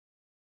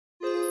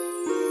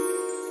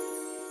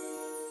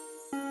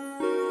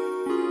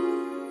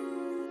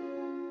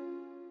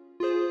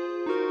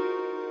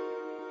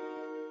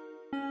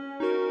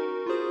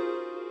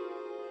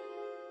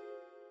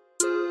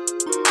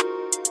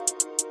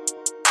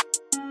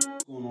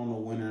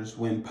Winners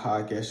Win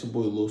podcast. Your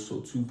boy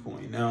Loso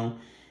 2.0.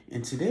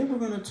 And today we're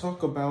going to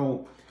talk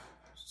about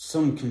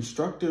some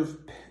constructive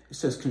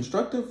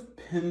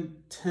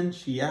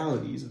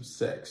potentialities of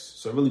sex.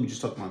 So really we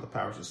just talking about the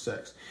powers of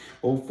sex.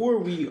 But before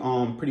we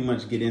pretty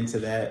much get into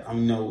that,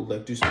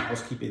 do some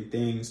housekeeping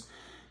things.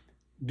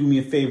 Do me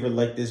a favor,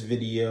 like this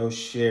video,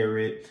 share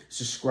it,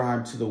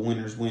 subscribe to the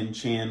Winners Win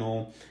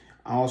channel.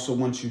 I also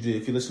want you to,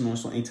 if you listen to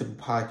us on any type of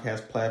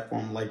podcast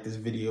platform, like this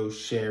video,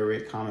 share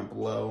it, comment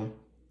below,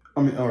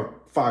 or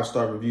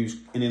 5-star reviews,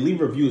 and then leave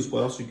a review as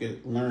well so I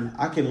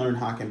can learn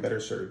how I can better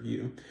serve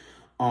you.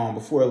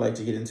 Before I like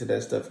to get into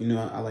that stuff,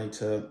 I like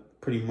to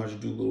pretty much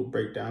do little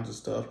breakdowns and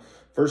stuff.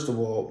 First of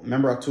all,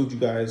 remember I told you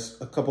guys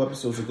a couple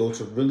episodes ago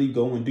to really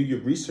go and do your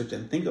research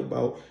and think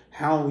about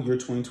how your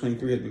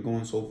 2023 has been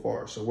going so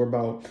far. So we're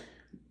about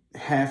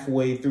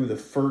halfway through the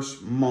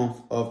first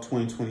month of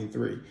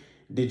 2023.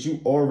 Did you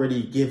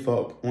already give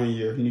up on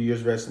your New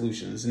Year's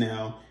resolutions?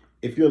 Now,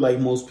 if you're like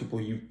most people,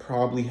 you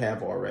probably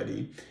have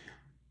already,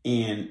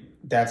 and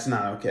that's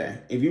not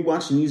okay. If you're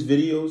watching these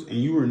videos and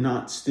you are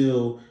not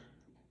still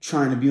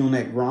trying to be on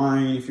that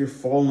grind, if you're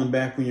falling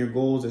back on your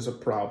goals, there's a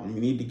problem.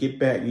 You need to get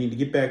back. You need to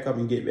get back up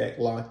and get back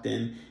locked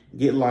in.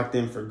 Get locked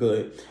in for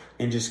good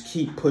and just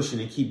keep pushing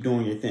and keep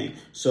doing your thing.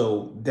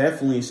 So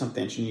definitely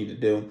something that you need to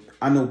do.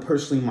 I know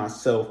personally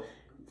myself,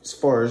 as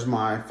far as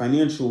my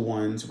financial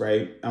ones,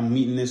 right? I'm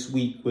meeting this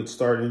week with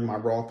starting my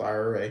Roth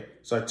IRA.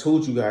 So I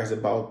told you guys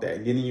about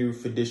that, getting your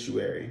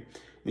fiduciary.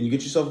 When you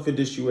get yourself a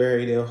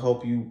fiduciary, they'll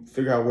help you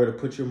figure out where to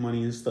put your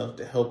money and stuff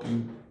to help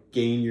you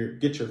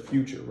get your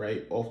future,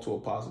 right, off to a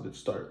positive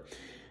start.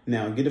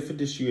 Now, get a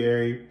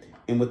fiduciary,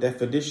 and with that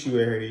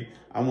fiduciary,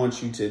 I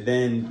want you to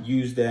then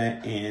use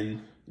that,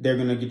 and they're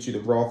going to get you the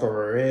Roth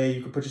IRA.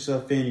 You can put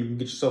yourself in, you can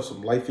get yourself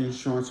some life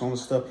insurance, all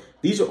this stuff.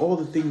 These are all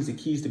the things, the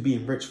keys to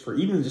being rich for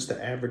even just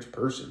the average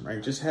person,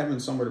 right? Just having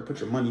somewhere to put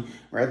your money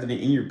rather than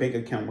in your bank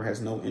account where it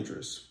has no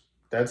interest.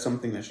 That's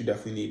something that you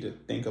definitely need to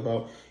think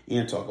about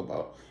and talk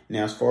about.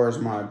 Now, as far as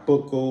my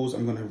book goes,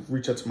 I'm going to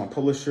reach out to my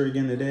publisher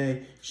again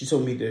today. She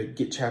told me to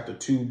get chapter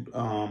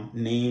 2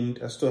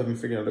 named. I still haven't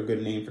figured out a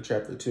good name for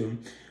chapter 2,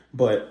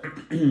 but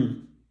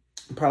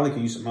probably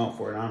could use some help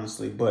for it,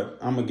 honestly. But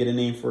I'm going to get a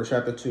name for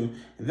chapter 2,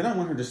 and then I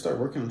want her to start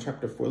working on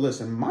chapter 4.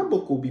 Listen, my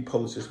book will be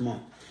published this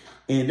month,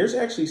 and there's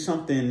actually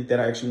something that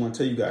I actually want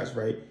to tell you guys,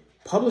 right?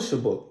 Publish a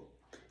book.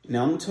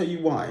 Now, I'm going to tell you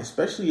why,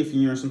 especially if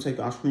you're in some type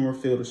of entrepreneur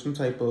field or some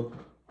type of,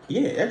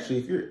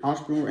 if you're an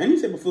entrepreneur,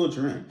 any type of field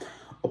you're in.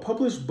 A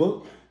published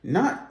book,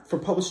 not for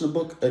publishing a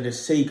book for the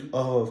sake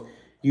of,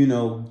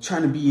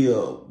 trying to be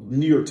a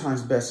New York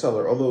Times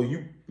bestseller, although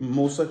you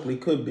most likely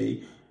could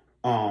be.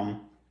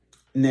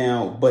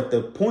 Now, but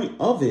the point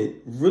of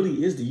it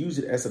really is to use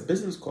it as a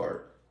business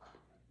card,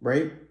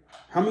 right?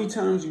 How many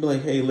times you be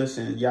like, hey,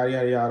 listen, yada,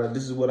 yada, yada,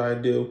 this is what I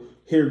do.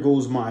 Here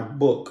goes my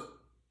book.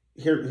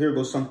 Here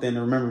goes something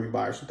to remember me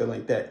by or something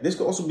like that. This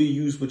could also be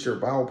used with your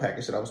wow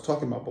package that I was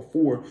talking about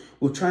before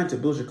with trying to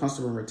build your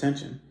customer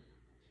retention.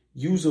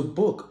 Use a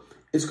book.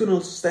 It's going to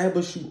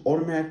establish you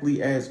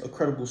automatically as a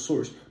credible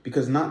source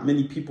because not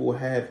many people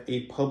have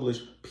a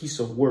published piece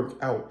of work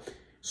out.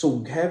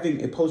 So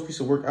having a published piece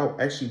of work out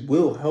actually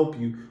will help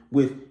you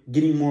with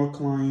getting more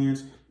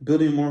clients,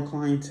 building more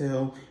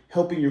clientele,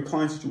 helping your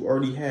clients that you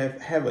already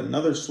have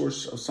another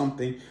source of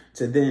something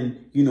to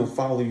then,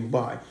 follow you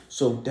by.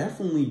 So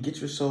definitely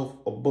get yourself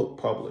a book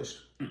published.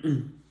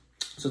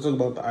 So talk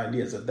about the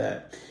ideas of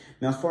that.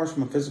 Now, as far as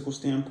from a physical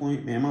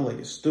standpoint, man, my leg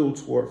is still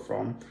sore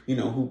from,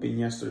 hooping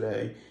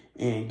yesterday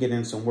and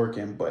getting some work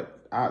in.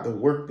 But the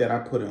work that I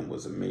put in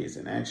was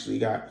amazing. I actually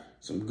got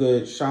some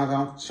good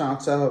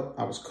shots out.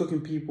 I was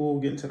cooking people,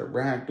 getting to the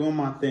rack, doing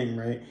my thing,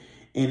 right?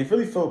 And it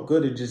really felt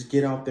good to just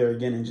get out there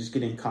again and just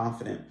getting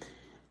confident.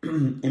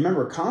 And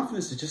remember,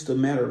 confidence is just a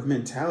matter of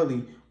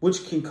mentality,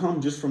 which can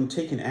come just from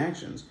taking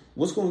actions.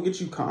 What's going to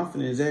get you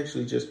confident is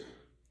actually just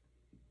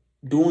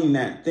doing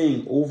that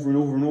thing over and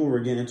over and over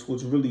again until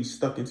it's really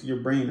stuck into your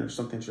brain or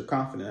something that you're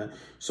confident in.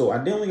 So I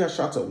only got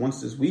shots up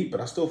once this week, but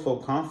I still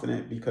felt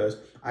confident because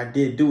I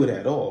did do it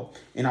at all.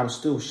 And I was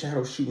still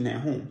shadow shooting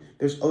at home.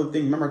 There's other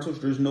things. Remember, I told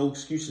you there's no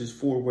excuses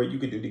for what you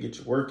could do to get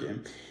your work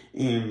in.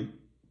 And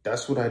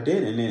that's what I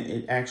did. And then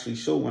it actually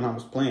showed when I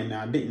was playing.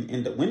 Now, I didn't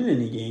end up winning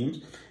any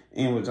games.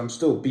 And I'm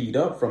still beat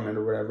up from it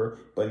or whatever.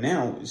 But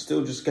now it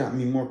still just got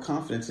me more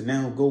confidence. And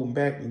now go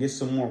back and get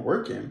some more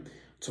work in.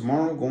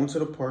 Tomorrow, going to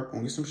the park,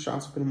 going to get some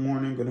shots up in the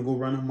morning, going to go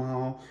run a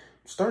mile.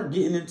 Start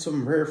getting in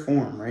some rare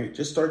form, right?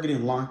 Just start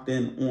getting locked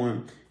in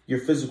on your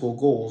physical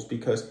goals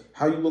because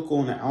how you look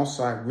on the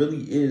outside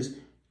really is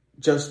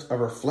just a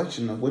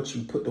reflection of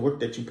the work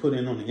that you put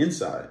in on the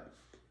inside.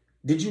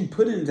 Did you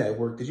put in that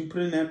work? Did you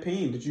put in that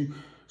pain? Did you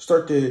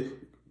start to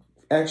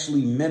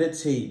actually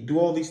meditate, do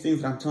all these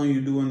things that I'm telling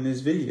you to do in this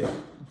video?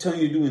 I'm telling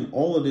you to do in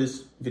all of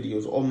these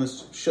videos, on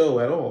this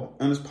show at all,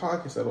 on this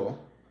podcast at all.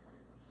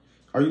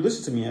 Are you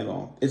listening to me at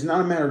all? It's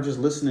not a matter of just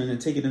listening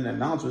and taking in that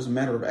knowledge. It's a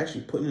matter of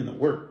actually putting in the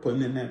work,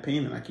 putting in that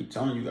pain that I keep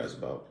telling you guys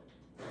about.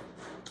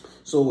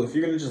 So if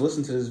you're going to just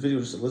listen to this video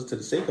just to listen to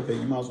the sake of it,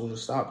 you might as well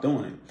just stop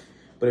doing it.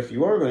 But if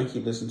you are going to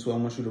keep listening to it, I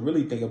want you to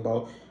really think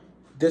about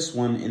this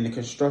one in the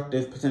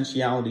constructive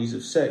potentialities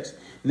of sex.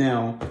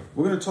 Now,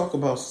 we're going to talk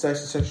about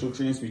sex and sexual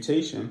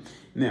transmutation.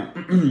 Now,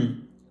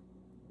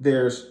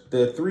 there's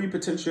the three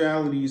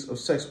potentialities of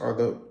sex are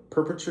the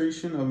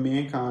perpetuation of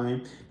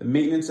mankind, the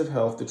maintenance of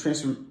health, the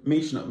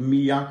transformation of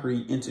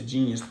mediocrity into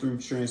genius through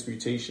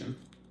transmutation.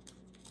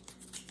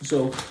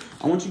 So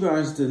I want you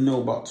guys to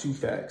know about two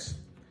facts.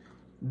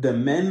 The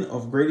men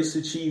of greatest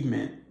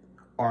achievement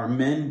are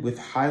men with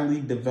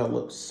highly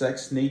developed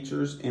sex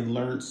natures and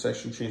learned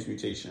sexual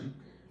transmutation,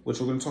 which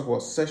we're going to talk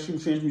about. Sexual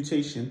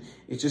transmutation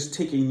is just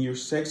taking your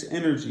sex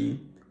energy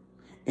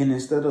and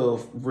instead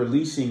of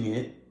releasing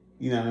it,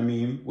 you know what I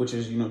mean, which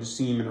is, the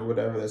semen or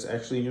whatever that's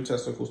actually in your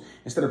testicles,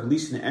 instead of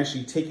releasing it,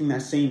 actually taking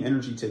that same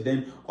energy to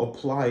then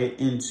apply it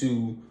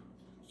into,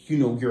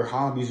 your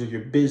hobbies or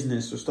your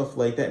business or stuff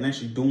like that and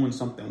actually doing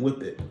something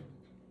with it.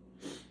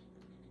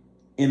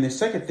 And the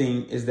second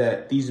thing is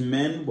that these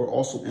men were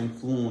also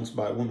influenced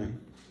by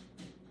women.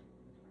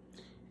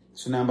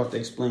 So now I'm about to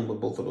explain what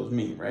both of those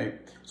mean, right?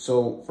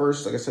 So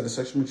first, like I said, the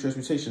sexual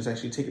transmutation is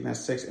actually taking that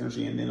sex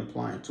energy and then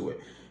applying to it.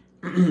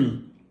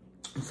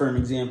 For an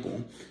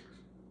example,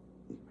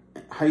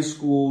 high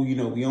school,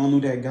 we all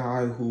knew that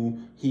guy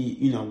who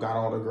he, got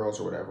all the girls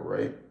or whatever,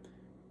 right?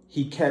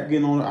 He kept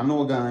getting on. I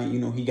know a guy,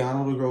 he got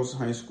all the girls in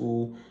high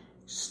school,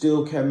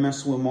 still kept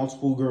messing with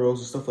multiple girls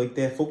and stuff like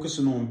that,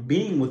 focusing on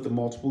being with the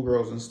multiple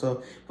girls and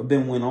stuff. But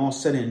then when all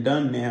said and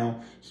done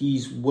now,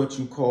 he's what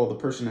you call the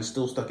person that's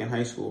still stuck in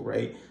high school,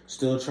 right?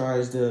 Still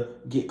tries to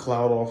get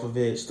clout off of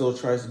it, still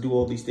tries to do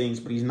all these things,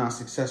 but he's not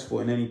successful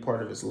in any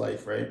part of his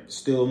life, right?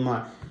 Still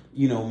not,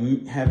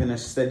 having a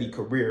steady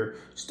career,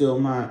 still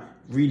not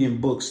reading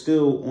books,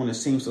 still on the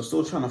same stuff,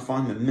 still trying to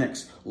find the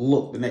next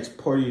look, the next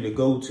party to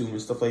go to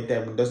and stuff like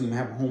that, when doesn't even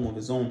have a home of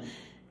his own.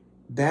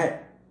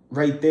 That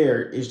right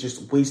there is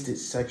just wasted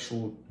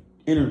sexual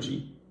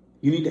energy.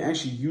 You need to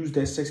actually use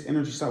that sex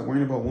energy. Stop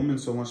worrying about women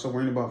so much, stop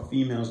worrying about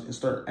females, and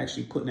start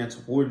actually putting that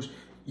towards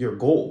your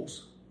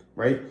goals,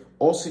 right?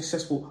 A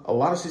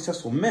lot of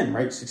successful men,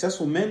 right?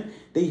 Successful men,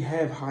 they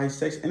have high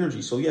sex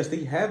energy. So yes,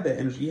 they have that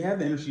energy. You have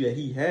the energy that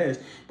he has,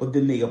 but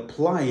then they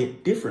apply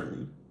it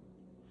differently.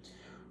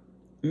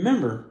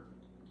 Remember,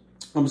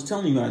 I was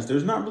telling you guys,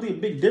 there's not really a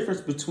big difference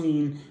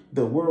between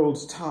the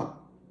world's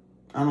top,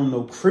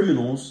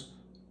 criminals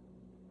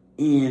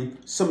and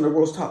some of the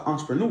world's top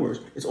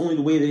entrepreneurs. It's only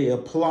the way they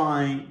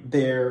apply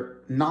their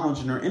knowledge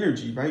and their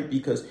energy, right?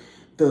 Because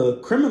the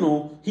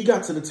criminal, he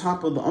got to the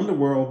top of the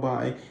underworld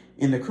by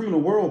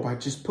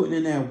just putting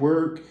in that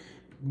work,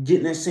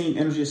 getting that same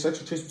energy of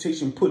sexual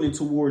transportation, putting it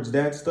towards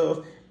that stuff.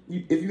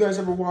 If you guys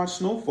ever watched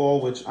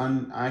Snowfall, which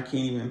I can't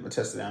even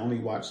attest to that. I only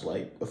watched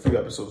like a few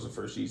episodes of the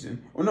first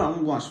season. Or no, I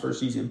only watched first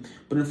season.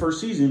 But in the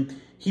first season,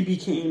 he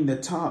became the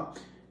top,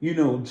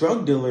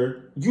 drug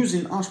dealer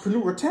using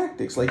entrepreneur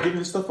tactics, like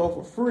giving stuff out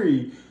for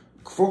free,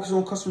 focusing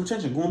on customer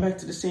retention, going back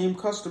to the same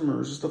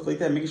customers and stuff like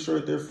that, making sure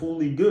that they're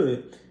fully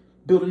good,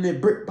 building it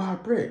brick by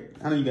brick.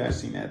 I know you guys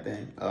seen that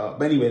thing.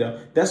 But anyway,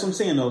 though, that's what I'm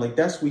saying, though. Like,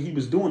 that's what he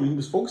was doing and he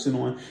was focusing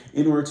on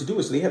in order to do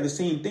it. So they have the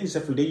same thing,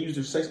 except for they use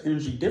their sex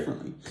energy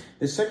differently.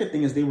 The second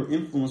thing is they were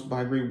influenced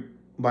by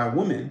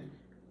women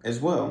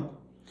as well.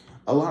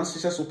 A lot of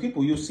successful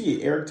people, you'll see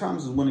it. Eric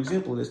Thomas is one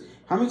example of this.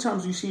 How many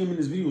times do you see him in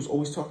his videos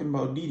always talking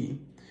about Didi?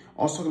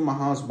 Also talking about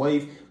how his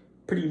wife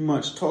pretty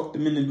much talked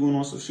him into doing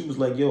all stuff. She was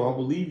like, yo, I'll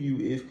believe you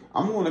if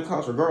I'm going to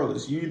college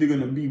regardless. You're either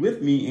going to be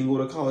with me and go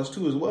to college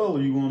too as well, or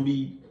you're going to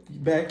be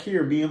back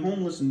here being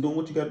homeless and doing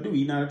what you got to do,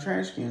 eating out of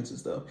trash cans and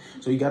stuff.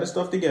 So he got his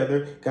stuff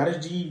together, got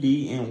his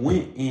GED, and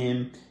went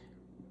and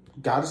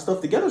got his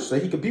stuff together so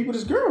that he could be with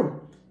his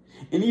girl.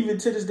 And even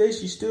to this day,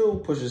 she still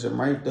pushes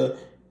him, right?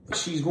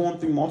 She's going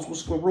through multiple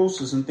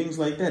sclerosis and things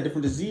like that,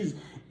 different diseases.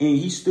 And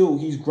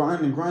he's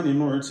grinding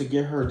in order to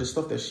get her the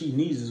stuff that she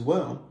needs as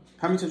well.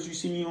 How many times you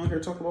see me on here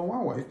talking about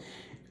my wife?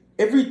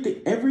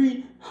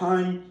 Every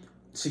high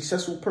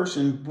successful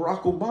person,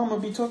 Barack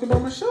Obama be talking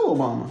about Michelle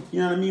Obama. You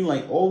know what I mean?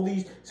 Like, all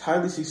these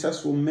highly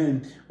successful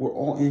men were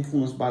all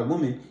influenced by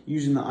women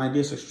using the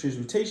idea of sexual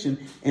transmutation,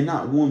 and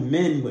not one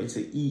man, but it's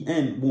an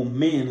E-N, one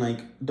man,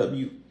 like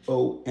WOMAN,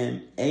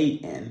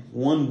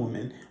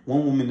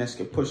 one woman that's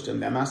gonna push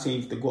them. I'm not saying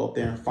you have to go out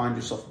there and find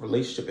yourself a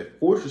relationship and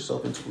force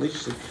yourself into a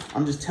relationship.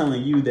 I'm just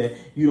telling you that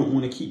you don't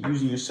want to keep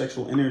using your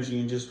sexual energy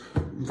and just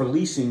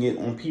releasing it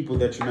on people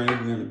that you're not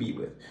even going to be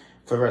with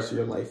for the rest of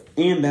your life,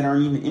 and that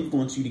aren't even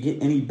influence you to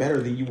get any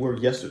better than you were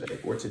yesterday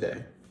or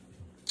today.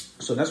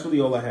 So that's really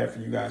all I have for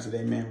you guys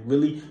today, man.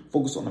 Really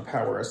focus on the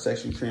power of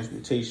sexual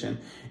transmutation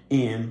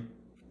and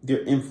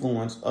their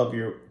influence of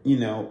your,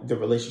 the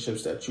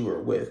relationships that you are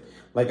with.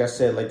 Like I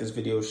said, like this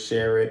video,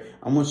 share it.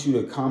 I want you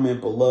to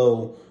comment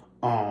below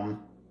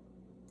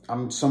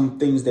some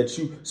things that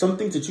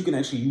you can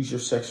actually use your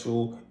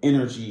sexual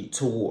energy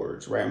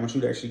towards, right? I want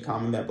you to actually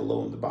comment that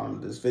below in the bottom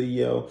of this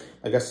video.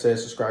 Like I said,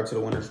 subscribe to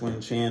the Winners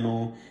Win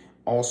channel.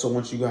 Also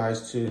want you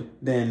guys to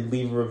then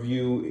leave a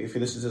review if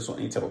you listen to this on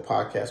any type of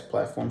podcast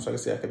platform, so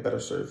I can better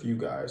serve you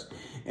guys.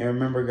 And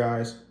remember,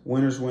 guys,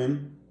 winners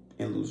win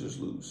and losers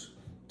lose.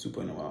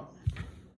 2.0 out.